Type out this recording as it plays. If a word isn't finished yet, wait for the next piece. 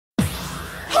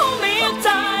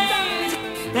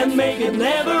and make it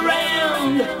never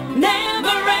end,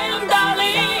 never end,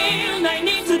 darling. I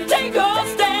need to take a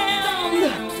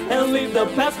stand and leave the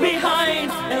past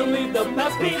behind, and leave the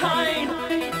past behind.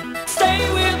 Stay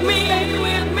with me, stay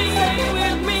with me, stay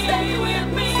with me, stay with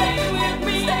me, stay with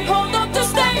me. Hold on to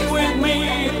stay with me,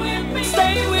 stay with me,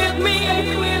 stay with me,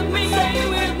 stay with me, stay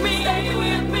with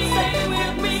me, stay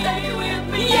with me, stay with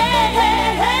me. Yeah.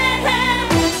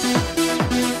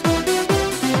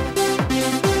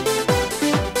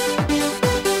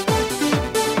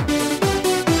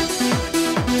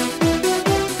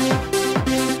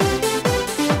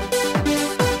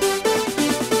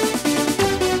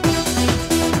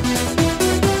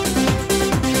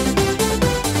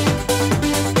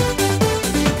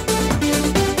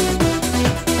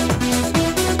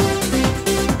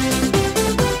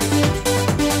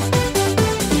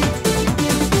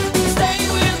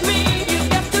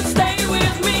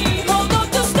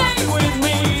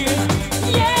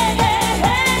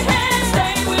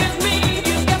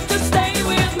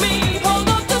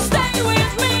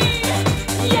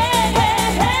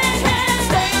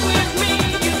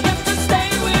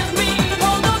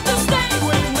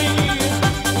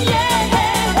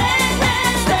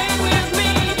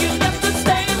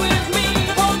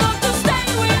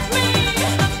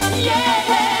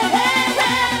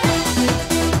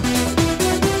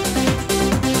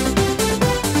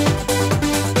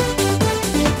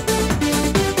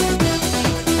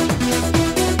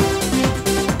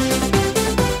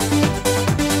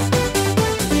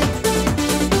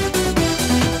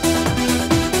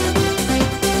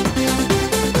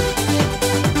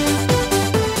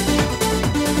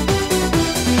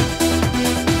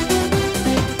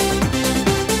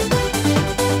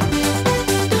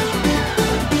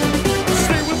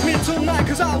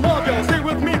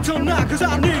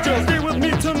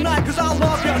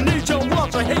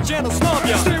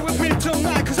 Stay with me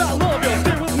tonight, cause I love you.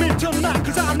 Stay with me tonight,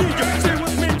 cause I need you. Stay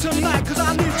with me tonight, cause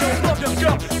I need your love, you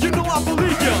girl. You know I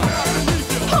believe you.